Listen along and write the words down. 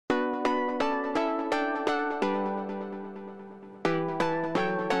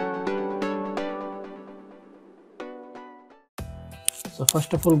So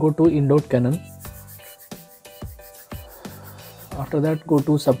first of all, go to Indoor Canon. After that, go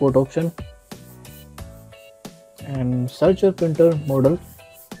to support option and search your printer model.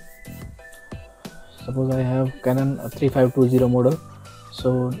 Suppose I have Canon 3520 model,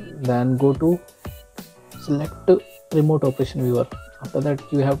 so then go to select remote operation viewer. After that,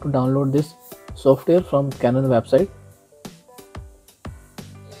 you have to download this software from Canon website.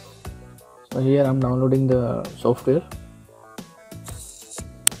 So here I'm downloading the software.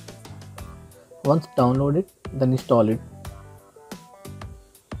 Once downloaded, then install it.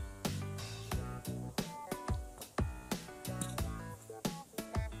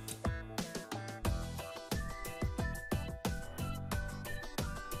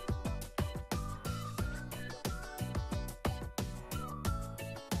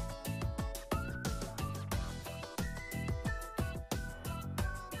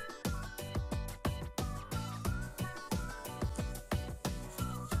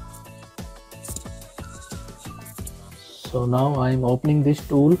 So now I am opening this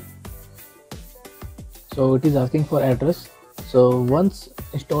tool. So it is asking for address. So once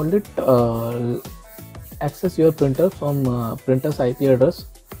installed it, access your printer from printer's IP address.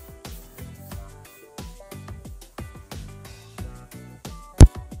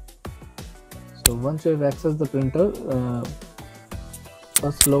 So once you have accessed the printer,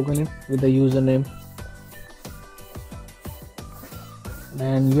 first log in it with the username.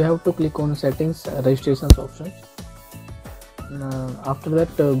 Then you have to click on settings, registrations option. After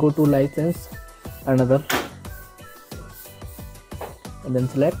that, go to license, another, and then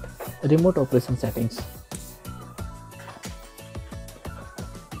select remote operation settings.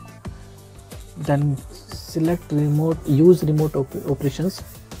 Then select use remote operations,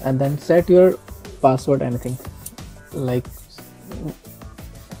 and then set your password. Anything like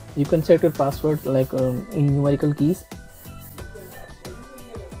you can set your password like in numerical keys,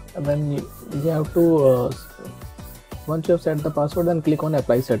 and then you have to once you have set the password, then click on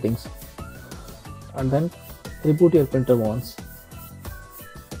apply settings and then reboot your printer once.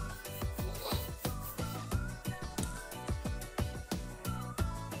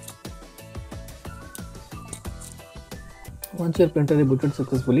 Once your printer rebooted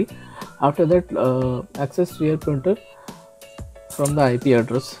successfully, after that access your printer from the IP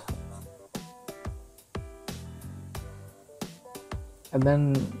address, and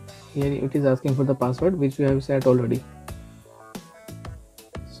then here it is asking for the password which we have set already.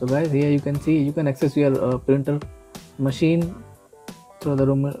 So guys, here you can see you can access your printer machine through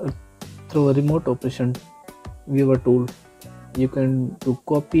a remote operation viewer tool. You can do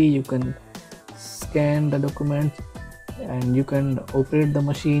copy, you can scan the documents, and you can operate the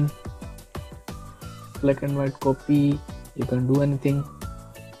machine, black and white copy, you can do anything,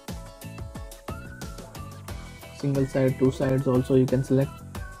 single side, two sides also you can select.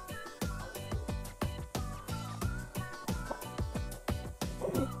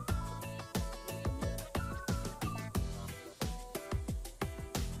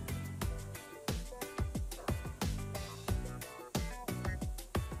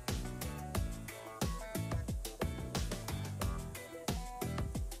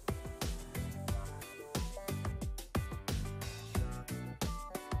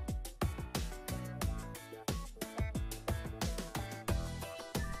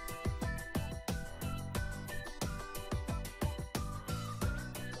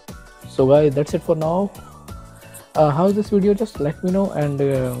 So guys, that's it for now. How's this video? Just let me know, and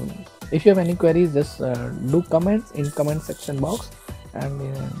if you have any queries, just do comments in comment section box,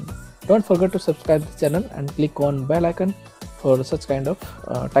 and don't forget to subscribe the channel and click on bell icon for such kind of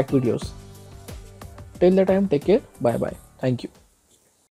tech videos. Till the time, take care, bye bye, thank you.